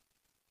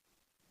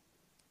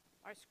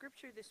Our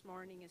scripture this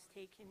morning is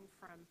taken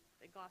from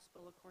the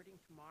Gospel according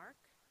to Mark,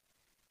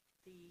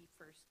 the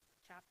first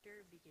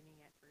chapter, beginning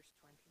at verse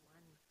 21.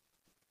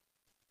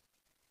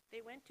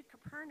 They went to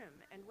Capernaum,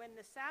 and when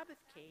the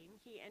Sabbath came,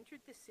 he entered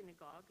the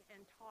synagogue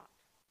and taught.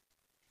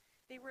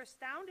 They were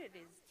astounded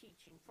at his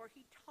teaching, for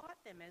he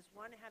taught them as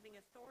one having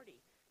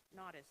authority,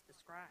 not as the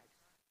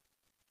scribes.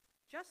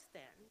 Just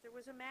then, there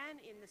was a man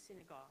in the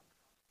synagogue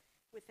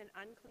with an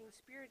unclean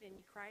spirit, and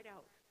he cried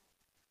out,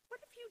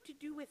 "What have you to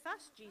do with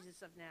us,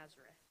 Jesus of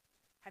Nazareth?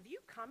 Have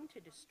you come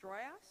to destroy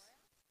us?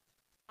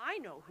 I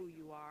know who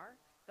you are,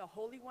 the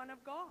Holy One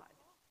of God."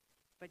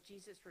 But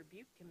Jesus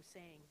rebuked him,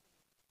 saying,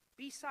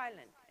 "Be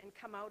silent and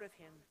come out of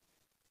him."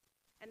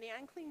 And the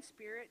unclean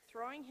spirit,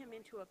 throwing him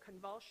into a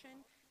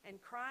convulsion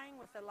and crying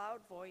with a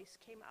loud voice,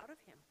 came out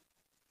of him.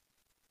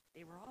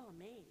 They were all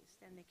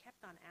amazed, and they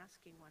kept on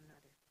asking one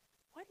another,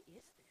 "What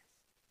is this?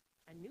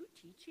 A new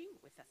teaching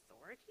with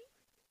authority?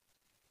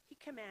 He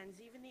commands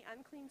even the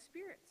unclean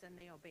spirits, and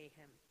they obey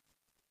him."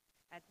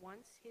 At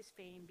once his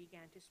fame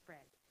began to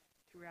spread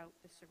throughout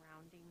the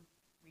surrounding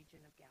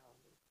region of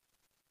Galilee.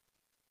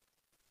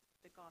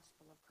 The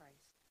Gospel of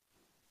Christ.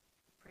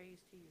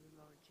 Praise to you,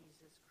 Lord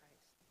Jesus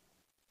Christ.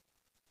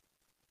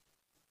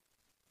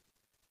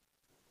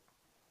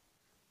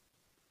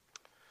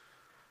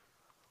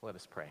 Let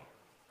us pray.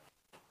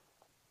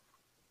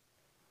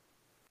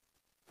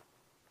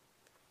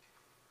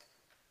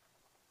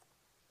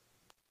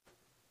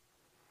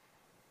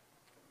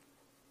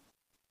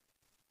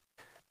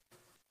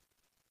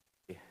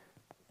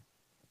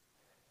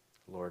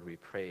 Lord, we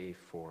pray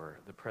for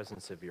the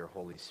presence of your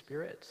Holy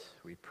Spirit.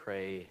 We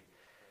pray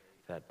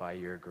that by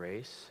your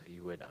grace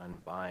you would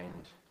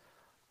unbind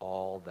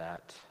all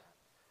that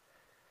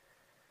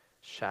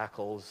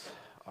shackles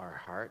our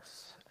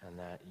hearts, and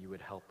that you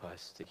would help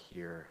us to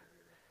hear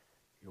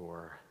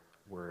your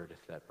word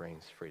that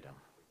brings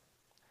freedom.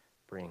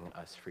 Bring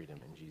us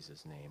freedom in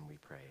Jesus' name, we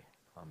pray.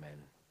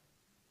 Amen.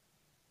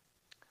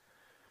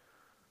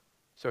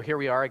 So here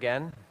we are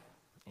again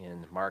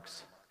in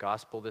Mark's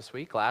Gospel this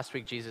week. Last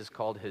week, Jesus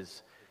called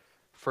his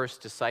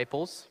first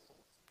disciples,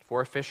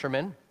 4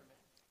 fishermen.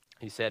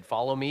 He said,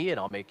 "Follow me and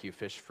I'll make you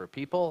fish for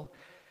people."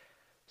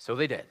 So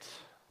they did.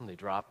 They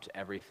dropped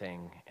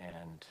everything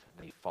and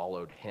they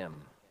followed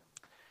him.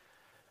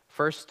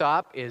 First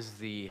stop is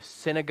the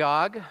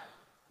synagogue,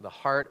 the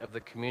heart of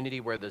the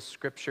community where the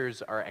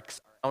scriptures are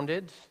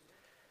expounded.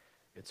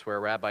 It's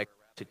where rabbis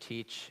to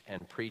teach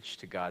and preach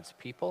to God's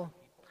people.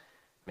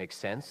 Makes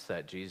sense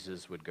that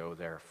Jesus would go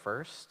there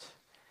first.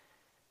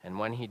 And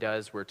when he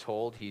does, we're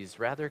told he's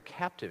rather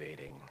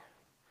captivating.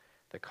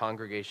 The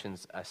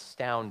congregation's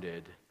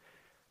astounded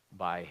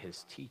by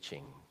his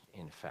teaching,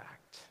 in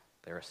fact.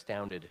 They're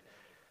astounded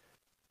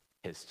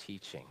by his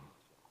teaching.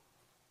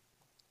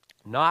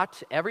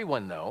 Not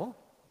everyone, though,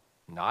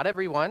 not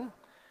everyone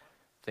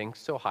thinks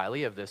so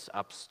highly of this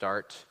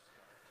upstart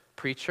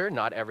preacher.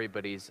 Not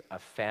everybody's a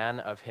fan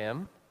of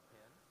him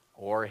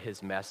or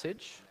his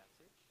message.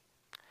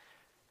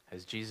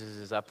 As Jesus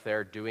is up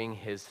there doing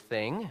his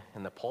thing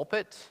in the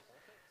pulpit,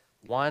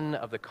 one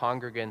of the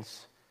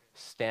congregants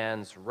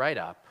stands right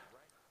up,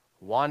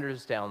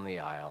 wanders down the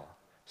aisle,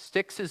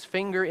 sticks his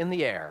finger in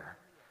the air,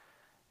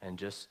 and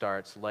just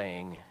starts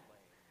laying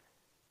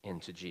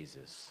into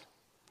Jesus.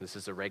 This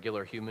is a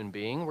regular human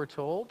being, we're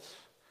told,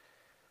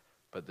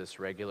 but this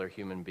regular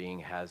human being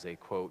has a,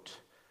 quote,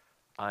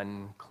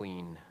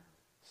 unclean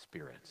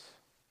spirit,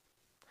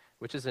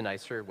 which is a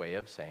nicer way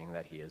of saying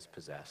that he is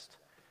possessed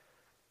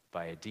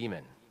by a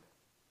demon.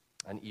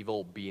 An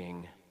evil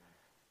being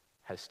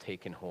has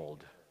taken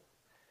hold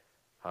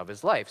of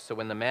his life. So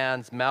when the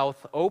man's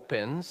mouth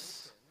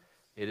opens,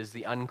 it is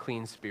the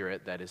unclean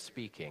spirit that is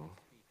speaking,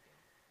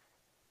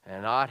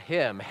 and not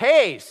him.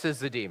 "Hey," says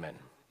the demon,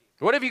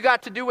 "what have you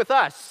got to do with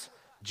us?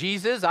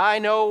 Jesus, I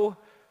know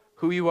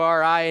who you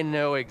are. I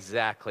know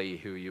exactly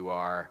who you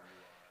are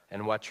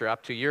and what you're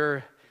up to.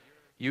 You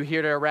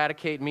here to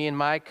eradicate me and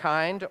my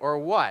kind, or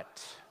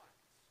what?"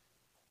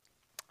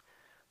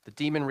 The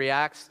demon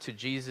reacts to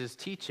Jesus'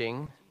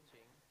 teaching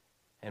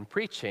and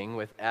preaching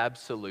with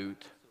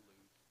absolute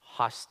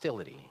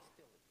hostility.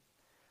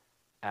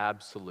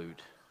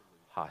 Absolute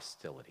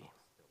hostility.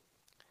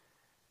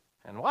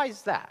 And why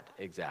is that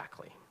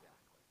exactly?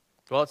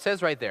 Well, it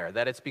says right there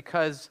that it's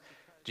because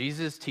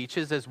Jesus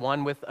teaches as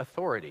one with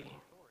authority,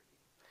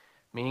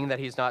 meaning that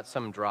he's not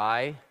some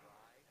dry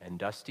and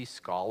dusty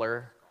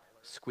scholar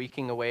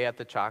squeaking away at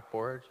the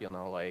chalkboard,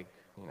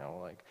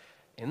 like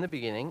in the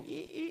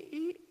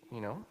beginning,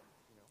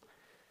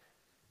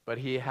 but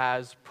he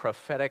has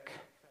prophetic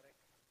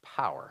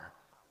power.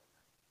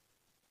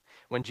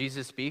 When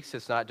Jesus speaks,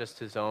 it's not just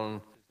his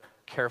own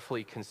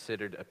carefully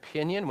considered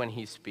opinion. When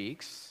he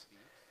speaks,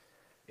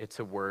 it's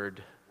a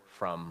word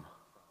from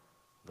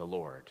the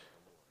Lord.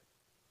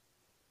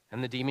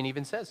 And the demon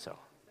even says so.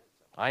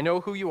 "I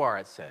know who you are,"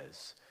 it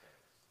says.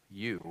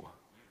 "You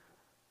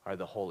are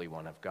the Holy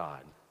One of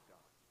God."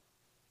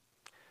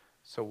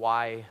 So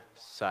why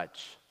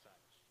such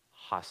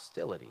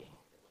hostility?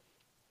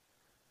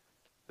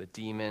 The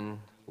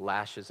demon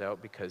lashes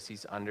out because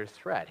he's under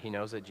threat. He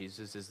knows that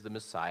Jesus is the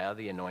Messiah,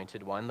 the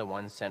anointed one, the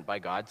one sent by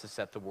God to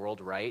set the world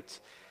right.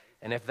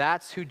 And if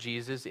that's who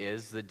Jesus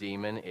is, the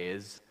demon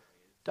is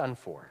done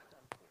for.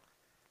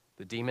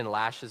 The demon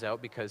lashes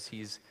out because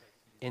he's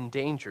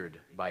endangered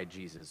by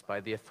Jesus, by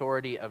the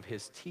authority of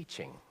his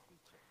teaching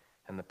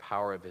and the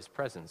power of his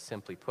presence.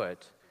 Simply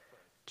put,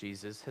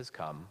 Jesus has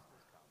come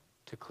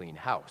to clean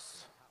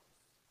house.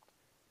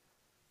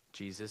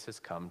 Jesus has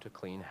come to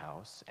clean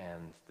house,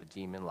 and the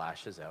demon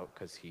lashes out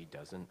because he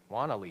doesn't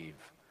want to leave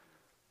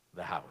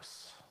the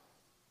house.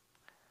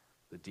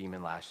 The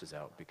demon lashes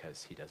out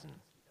because he doesn't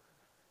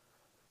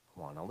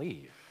want to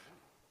leave.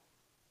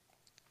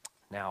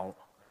 Now,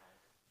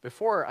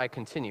 before I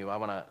continue, I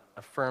want to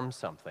affirm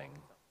something.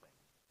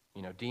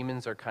 You know,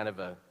 demons are kind of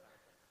a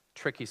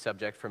tricky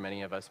subject for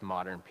many of us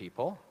modern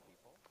people.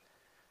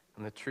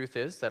 And the truth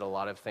is that a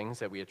lot of things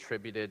that we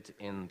attributed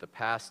in the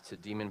past to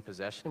demon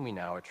possession, we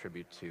now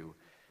attribute to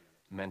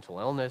mental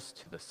illness,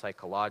 to the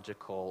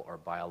psychological or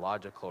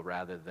biological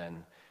rather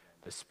than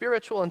the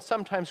spiritual. And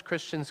sometimes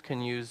Christians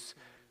can use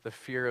the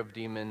fear of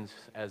demons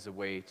as a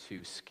way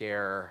to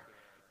scare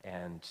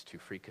and to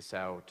freak us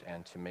out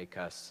and to make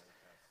us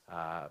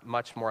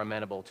much more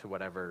amenable to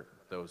whatever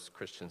those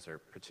Christians are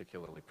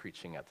particularly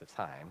preaching at the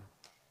time.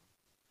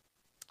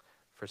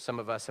 For some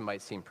of us, it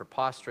might seem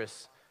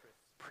preposterous,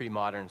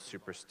 pre-modern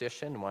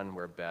superstition, one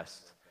we're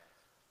best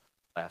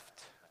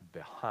left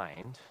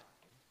behind.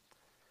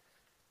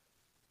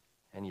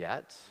 And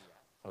yet,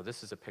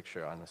 this is a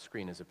picture on the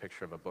screen, is a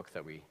picture of a book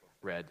that we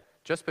read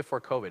just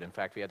before COVID. In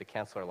fact, we had to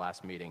cancel our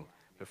last meeting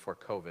before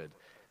COVID.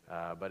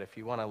 But if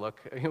you want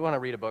to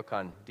read a book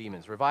on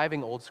demons,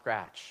 Reviving Old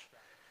Scratch,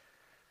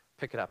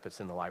 pick it up. It's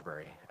in the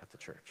library at the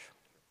church.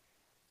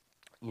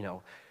 You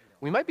know,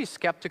 we might be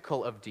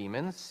skeptical of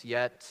demons,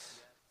 yet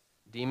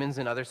demons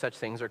and other such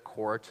things are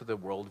core to the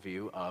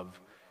worldview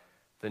of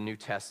the New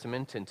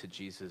Testament and to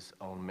Jesus'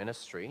 own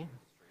ministry.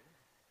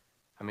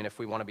 I mean, if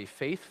we want to be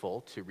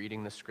faithful to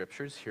reading the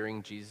scriptures,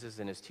 hearing Jesus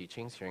and his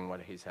teachings, hearing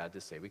what he's had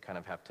to say, we kind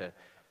of have to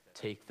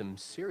take them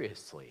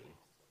seriously.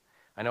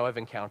 I know I've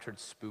encountered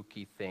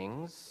spooky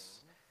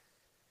things,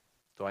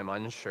 though I'm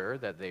unsure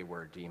that they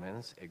were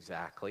demons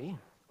exactly.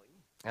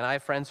 And I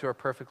have friends who are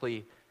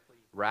perfectly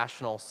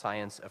rational,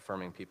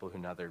 science-affirming people who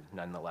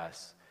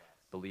nonetheless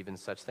believe in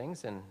such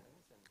things and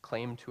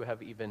claim to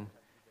have even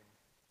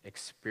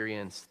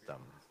experienced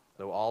them,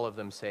 though all of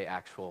them say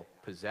actual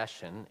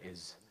possession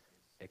is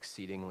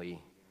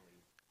exceedingly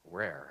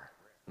rare.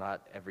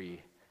 Not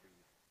every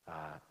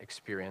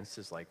experience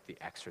is like The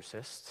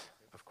Exorcist,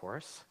 of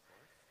course.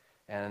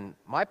 And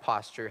my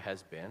posture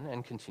has been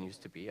and continues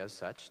to be as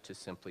such to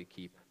simply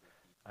keep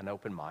an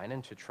open mind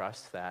and to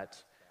trust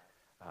that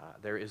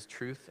there is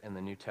truth in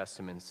the New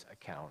Testament's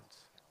account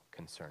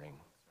concerning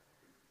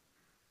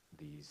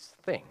these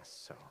things.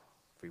 So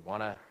if we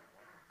want to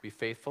be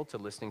faithful to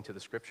listening to the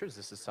scriptures,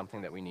 this is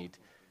something that we need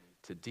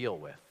to deal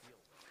with.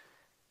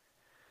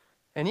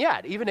 And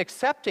yet, even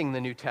accepting the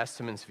New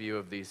Testament's view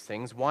of these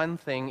things, one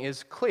thing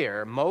is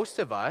clear. Most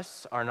of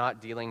us are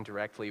not dealing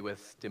directly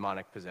with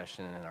demonic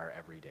possession in our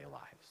everyday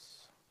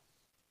lives.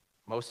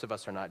 Most of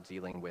us are not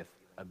dealing with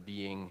a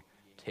being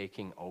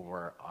taking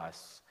over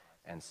us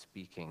and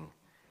speaking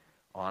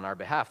on our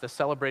behalf. The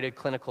celebrated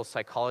clinical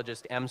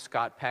psychologist M.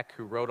 Scott Peck,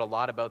 who wrote a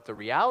lot about the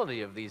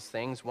reality of these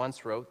things,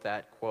 once wrote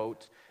that,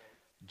 quote,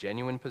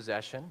 "Genuine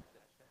possession,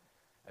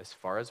 as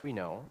far as we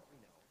know,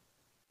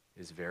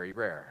 is very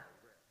rare.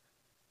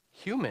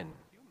 Human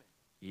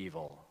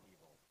evil,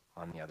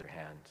 on the other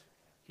hand,"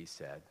 he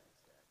said,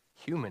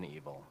 "human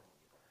evil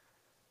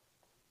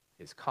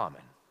is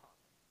common.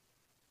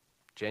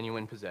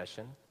 Genuine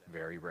possession,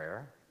 very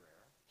rare.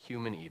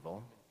 Human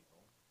evil,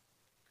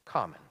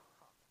 common."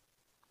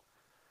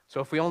 So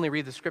if we only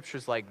read the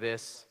scriptures like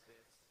this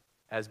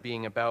as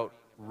being about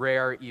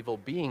rare evil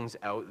beings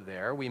out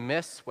there, we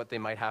miss what they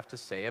might have to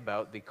say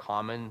about the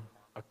common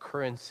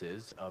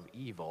occurrences of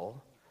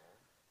evil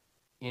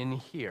in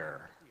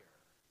here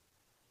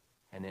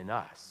and in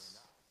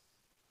us.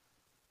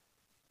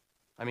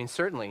 I mean,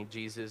 certainly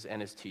Jesus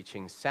and his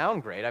teachings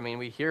sound great. I mean,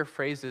 we hear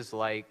phrases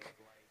like,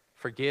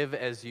 "Forgive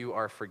as you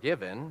are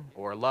forgiven,"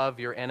 or "Love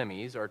your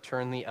enemies," or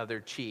 "Turn the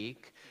other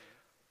cheek,"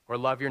 or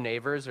 "Love your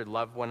neighbors," or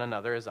 "Love one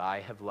another as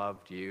I have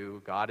loved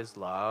you." God is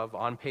love.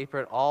 On paper,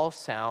 it all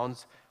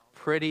sounds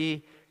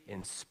pretty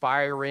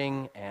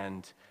inspiring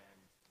and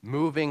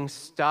moving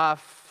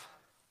stuff.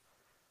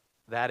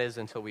 That is,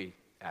 until we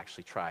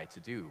actually try to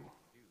do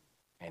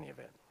any of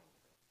it.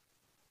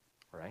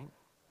 Right?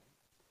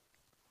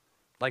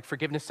 Like,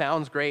 forgiveness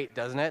sounds great,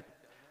 doesn't it?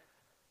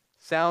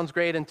 Sounds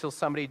great until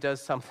somebody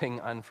does something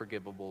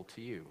unforgivable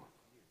to you.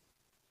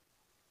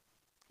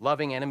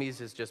 Loving enemies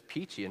is just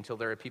peachy until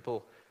there are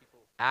people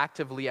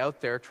actively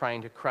out there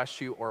trying to crush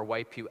you or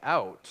wipe you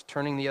out.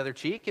 Turning the other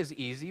cheek is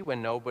easy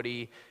when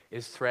nobody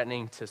is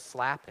threatening to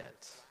slap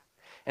it.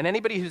 And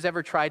anybody who's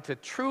ever tried to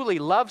truly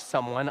love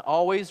someone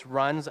always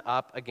runs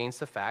up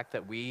against the fact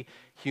that we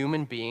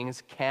human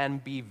beings can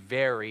be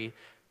very,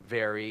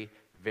 very,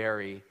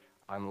 very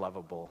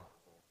unlovable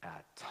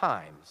at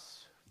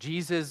times.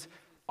 Jesus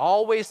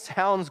always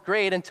sounds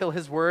great until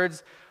his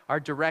words are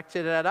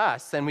directed at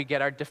us and we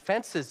get our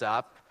defenses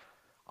up.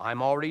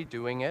 I'm already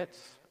doing it,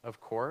 of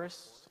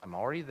course. I'm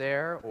already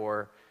there.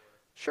 Or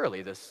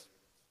surely this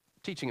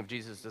teaching of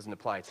Jesus doesn't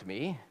apply to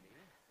me.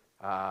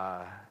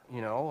 I'm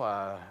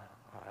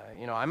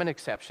an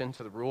exception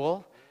to the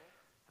rule.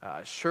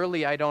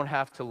 Surely I don't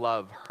have to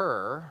love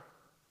her.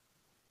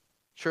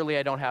 Surely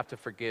I don't have to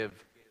forgive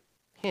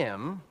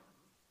him.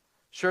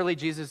 Surely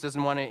Jesus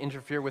doesn't want to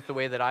interfere with the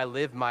way that I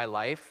live my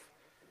life.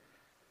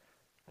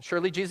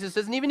 Surely Jesus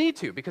doesn't even need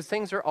to, because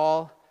things are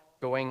all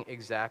going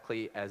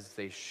exactly as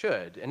they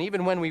should. And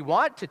even when we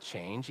want to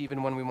change,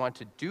 even when we want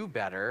to do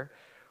better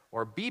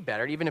or be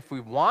better, even if we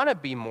want to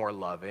be more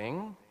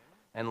loving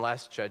and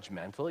less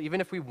judgmental,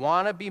 even if we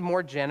want to be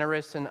more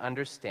generous and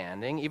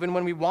understanding, even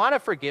when we want to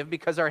forgive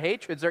because our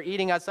hatreds are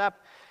eating us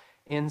up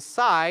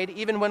inside,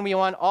 even when we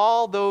want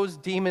all those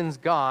demons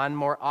gone,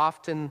 more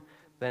often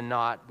than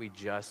not, we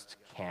just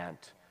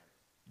can't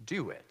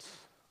do it.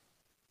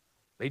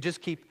 They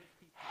just keep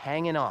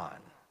hanging on.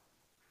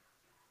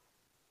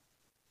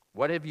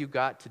 What have you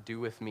got to do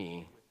with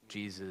me,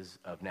 Jesus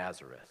of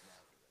Nazareth?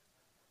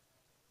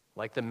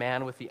 Like the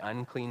man with the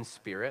unclean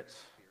spirit,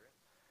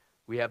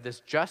 we have this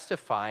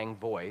justifying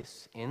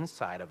voice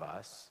inside of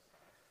us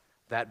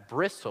that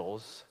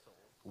bristles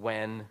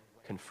when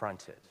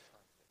confronted.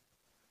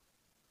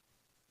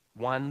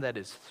 One that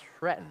is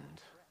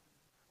threatened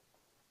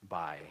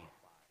by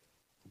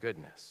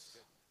goodness.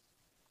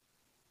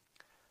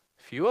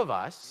 Few of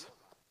us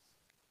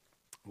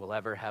will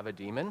ever have a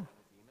demon.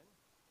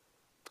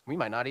 We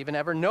might not even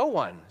ever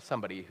know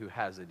somebody who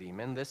has a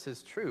demon. This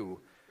is true.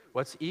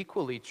 What's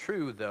equally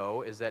true,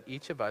 though, is that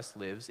each of us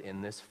lives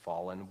in this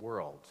fallen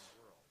world.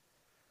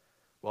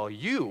 While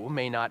you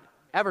may not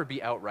ever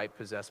be outright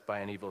possessed by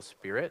an evil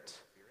spirit,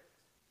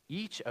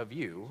 each of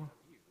you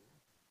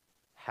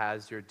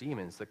has your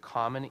demons, the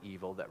common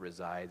evil that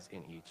resides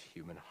in each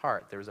human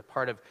heart. There's a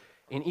part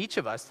in each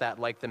of us that,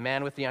 like the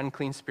man with the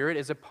unclean spirit,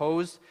 is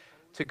opposed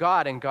to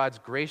God and God's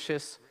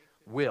gracious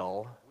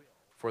will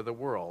for the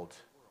world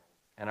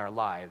and our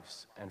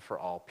lives and for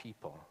all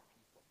people.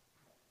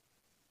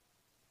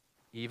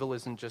 Evil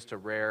isn't just a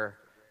rare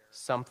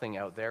something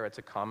out there, it's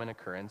a common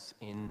occurrence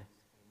in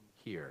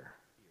here.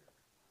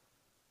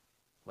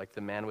 Like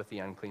the man with the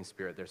unclean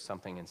spirit, there's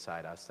something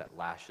inside us that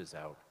lashes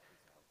out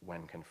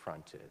when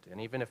confronted.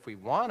 And even if we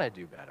want to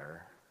do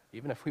better,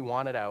 even if we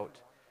want it out,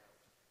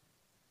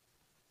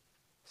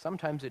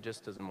 sometimes it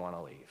just doesn't want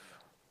to leave.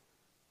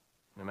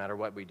 No matter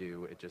what we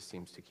do, it just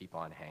seems to keep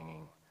on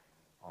hanging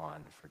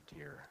on for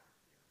dear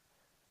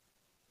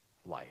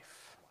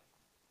life.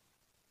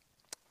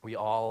 We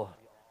all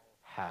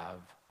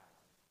have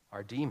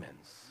our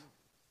demons.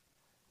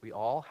 We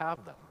all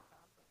have them.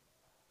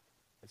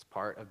 It's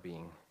part of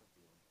being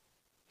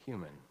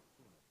human.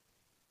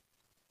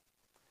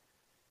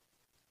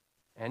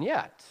 And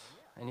yet,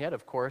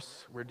 of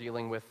course, we're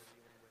dealing with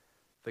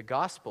the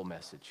gospel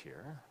message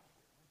here.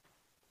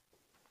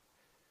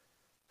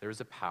 There's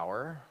a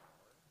power,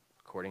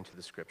 according to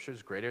the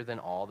scriptures, greater than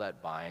all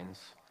that binds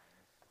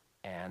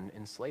and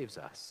enslaves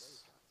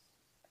us.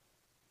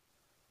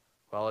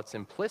 While it's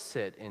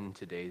implicit in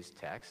today's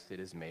text, it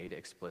is made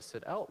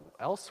explicit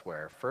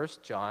elsewhere.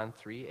 1 John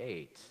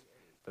 3:8.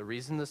 The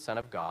reason the Son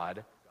of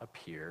God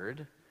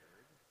appeared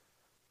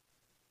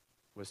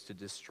was to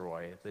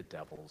destroy the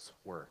devil's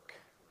work.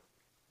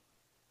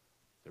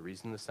 The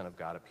reason the Son of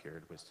God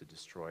appeared was to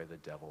destroy the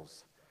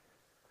devil's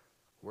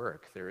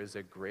work. There is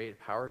a great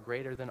power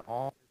greater than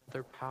all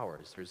other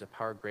powers. There's a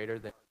power greater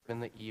than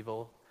the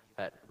evil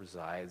that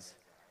resides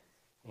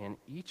in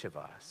each of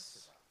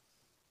us.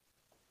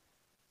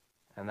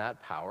 And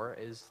that power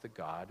is the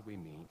God we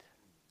meet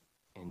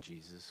in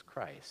Jesus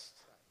Christ.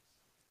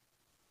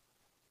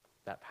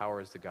 That power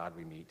is the God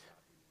we meet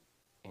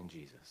in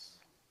Jesus.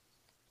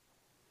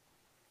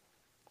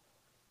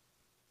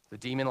 The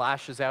demon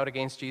lashes out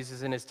against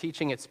Jesus in his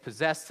teaching. It's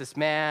possessed this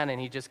man,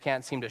 and he just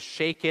can't seem to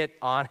shake it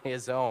on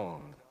his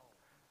own.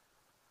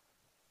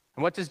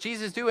 And what does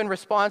Jesus do in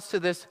response to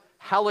this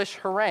hellish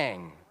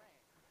harangue?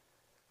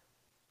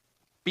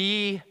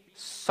 Be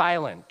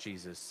silent,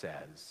 Jesus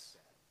says.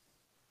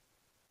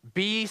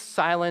 Be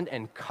silent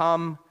and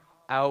come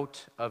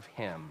out of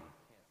him.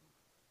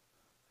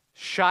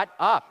 Shut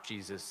up,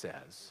 Jesus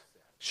says.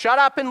 Shut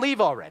up and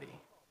leave already.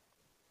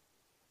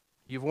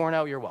 You've worn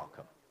out your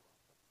welcome.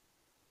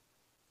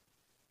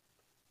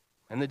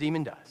 And the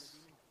demon does.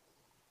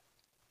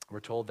 We're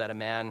told that the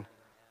man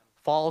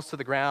falls to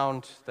the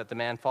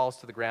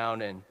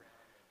ground and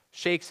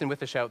shakes, and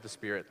with a shout the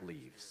spirit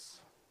leaves.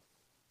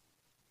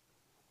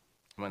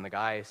 When the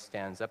guy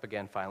stands up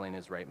again, finally in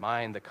his right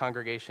mind, the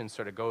congregation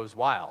sort of goes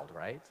wild,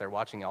 right? They're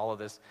watching all of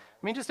this.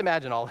 I mean, just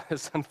imagine all of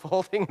this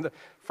unfolding in the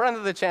front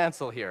of the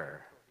chancel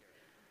here.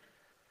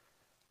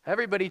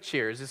 Everybody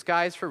cheers. This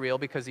guy's for real,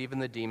 because even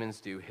the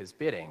demons do his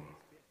bidding.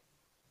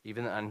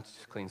 Even the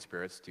unclean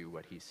spirits do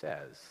what he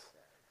says.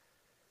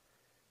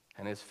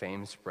 And his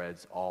fame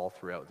spreads all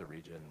throughout the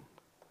region,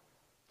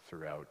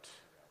 throughout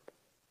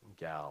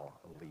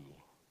Galilee.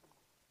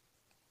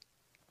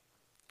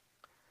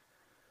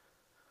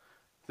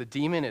 The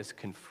demon is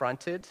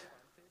confronted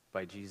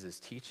by Jesus'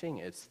 teaching.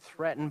 It's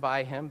threatened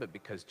by him, but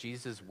because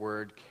Jesus'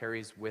 word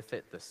carries with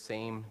it the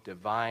same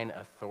divine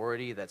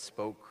authority that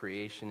spoke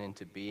creation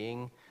into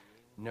being,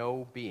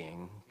 no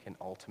being can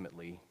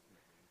ultimately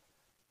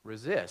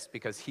resist,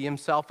 because he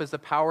himself is the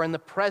power in the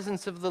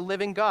presence of the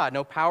living God.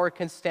 No power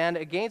can stand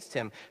against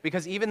him,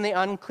 because even the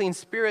unclean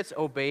spirits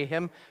obey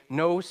him.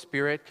 No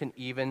spirit can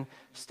even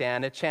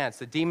stand a chance.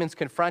 The demon's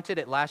confronted,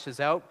 it lashes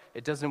out,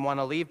 it doesn't want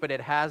to leave, but it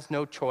has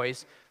no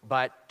choice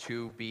but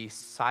to be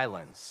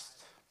silenced.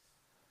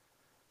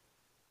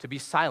 To be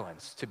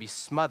silenced, to be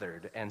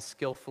smothered, and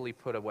skillfully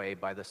put away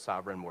by the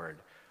sovereign word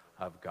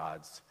of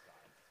God's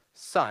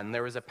Son.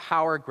 There is a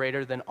power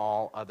greater than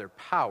all other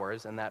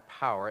powers, and that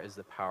power is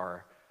the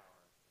power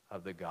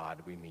of the God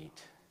we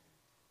meet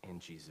in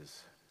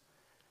Jesus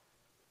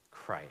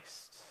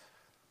Christ.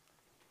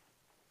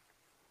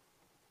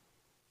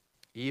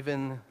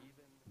 Even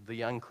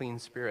the unclean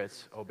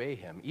spirits obey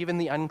him. Even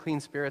the unclean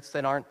spirits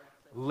that aren't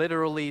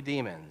literally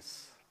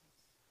demons.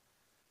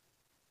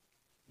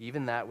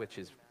 Even that which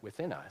is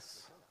within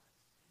us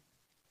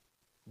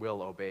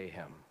will obey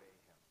him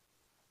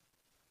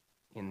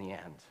in the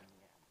end.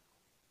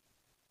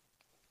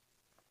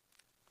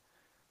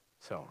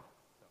 So,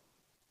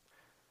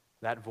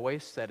 that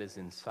voice that is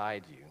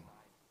inside you,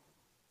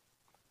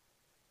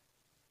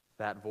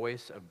 that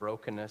voice of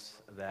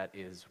brokenness that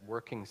is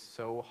working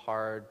so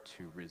hard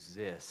to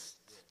resist,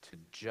 to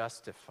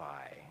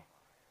justify,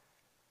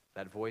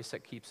 that voice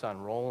that keeps on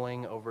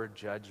rolling over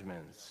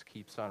judgments,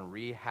 keeps on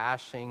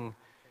rehashing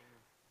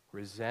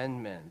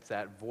resentment,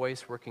 that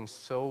voice working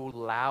so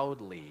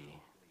loudly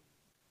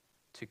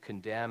to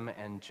condemn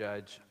and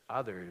judge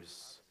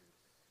others,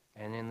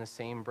 and in the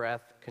same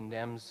breath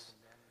condemns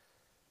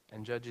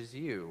and judges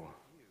you.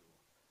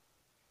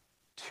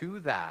 To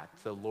that,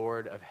 the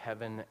Lord of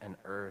heaven and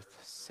earth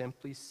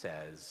simply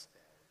says,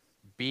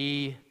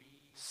 be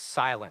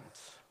silent.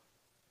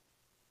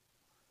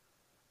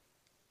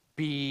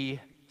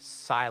 Be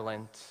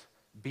silent.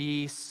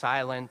 Be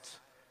silent.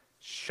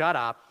 Shut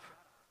up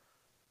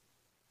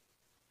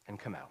and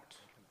come out.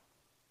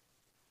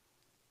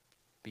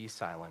 Be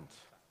silent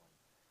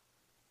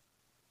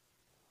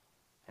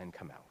and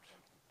come out.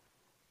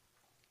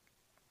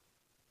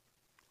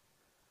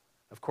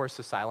 Of course,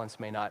 the silence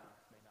may not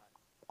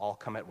all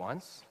come at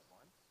once,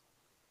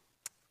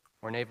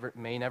 or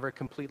may never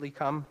completely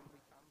come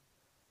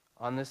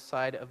on this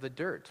side of the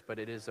dirt, but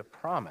it is a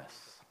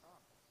promise.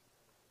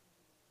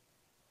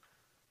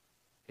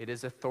 It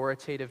is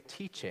authoritative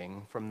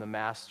teaching from the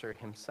Master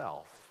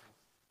himself,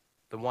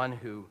 the one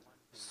who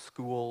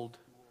schooled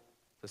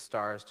the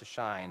stars to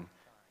shine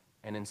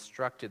and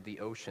instructed the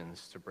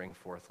oceans to bring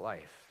forth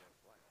life.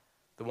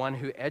 The one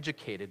who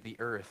educated the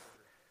earth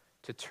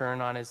to turn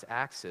on his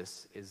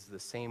axis is the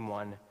same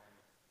one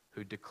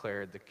who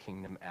declared the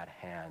kingdom at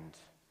hand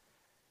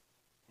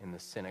in the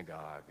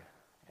synagogue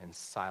and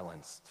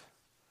silenced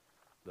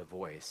the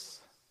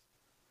voice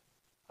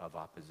of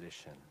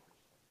opposition.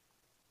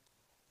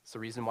 It's the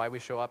reason why we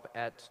show up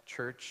at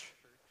church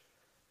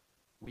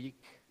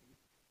week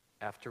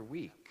after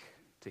week,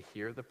 to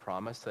hear the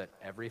promise that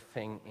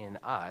everything in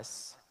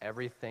us,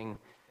 everything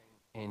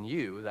in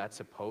you that's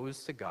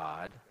opposed to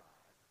God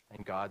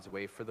and God's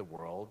way for the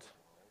world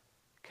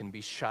can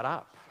be shut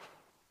up.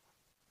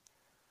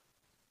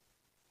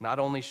 Not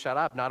only shut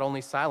up, not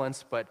only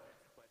silenced, but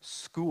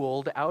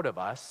schooled out of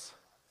us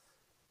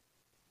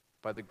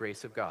by the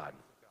grace of God,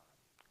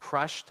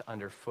 crushed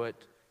underfoot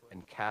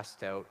and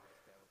cast out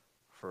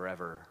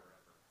forever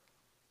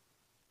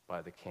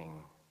by the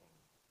King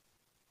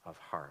of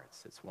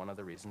Hearts. It's one of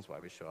the reasons why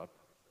we show up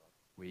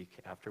week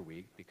after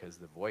week, because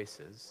the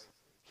voices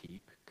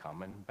keep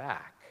coming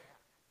back.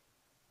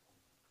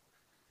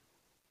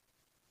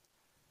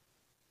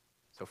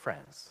 So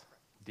friends,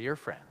 dear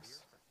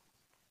friends,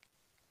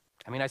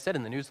 I said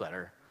in the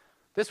newsletter,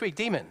 this week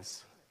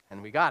demons,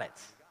 and we got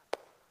it.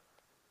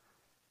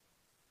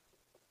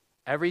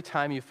 Every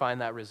time you find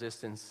that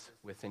resistance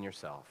within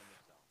yourself,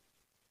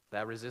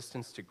 that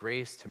resistance to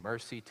grace, to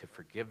mercy, to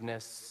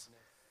forgiveness,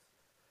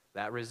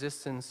 that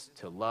resistance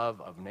to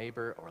love of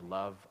neighbor or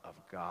love of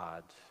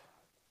God,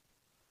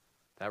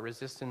 that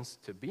resistance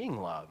to being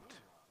loved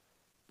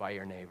by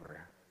your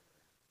neighbor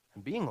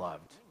and being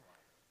loved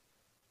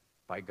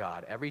by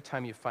God. Every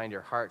time you find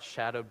your heart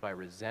shadowed by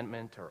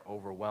resentment or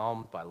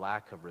overwhelmed by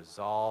lack of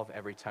resolve,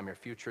 every time your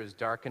future is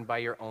darkened by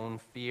your own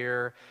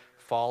fear,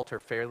 fault, or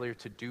failure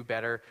to do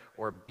better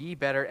or be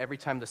better, every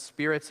time the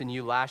spirits in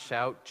you lash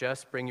out,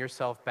 just bring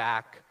yourself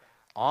back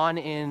on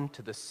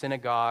into the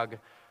synagogue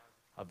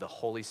of the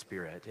Holy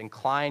Spirit.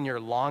 Incline your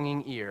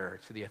longing ear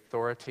to the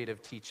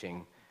authoritative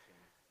teaching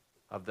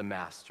of the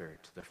Master,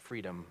 to the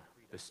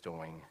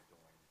freedom-bestowing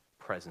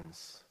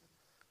presence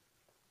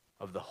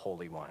of the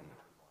Holy One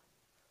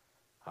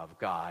of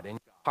God. In your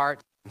heart,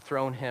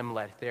 enthrone him,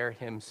 let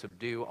him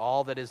subdue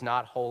all that is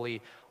not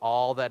holy,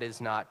 all that is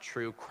not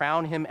true.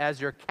 Crown him as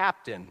your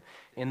captain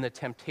in the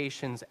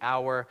temptation's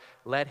hour.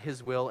 Let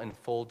his will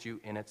enfold you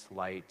in its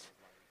light.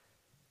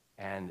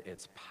 and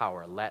its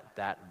power. Let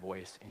that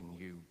voice in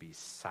you be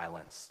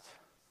silenced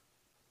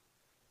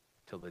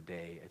till the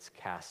day it's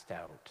cast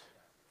out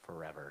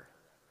forever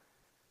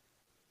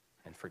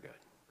and for good.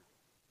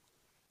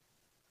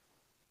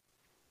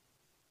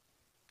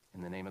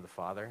 In the name of the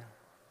Father,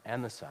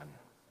 and the Son,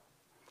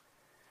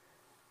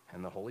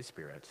 and the Holy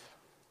Spirit.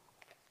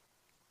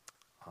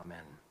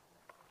 Amen.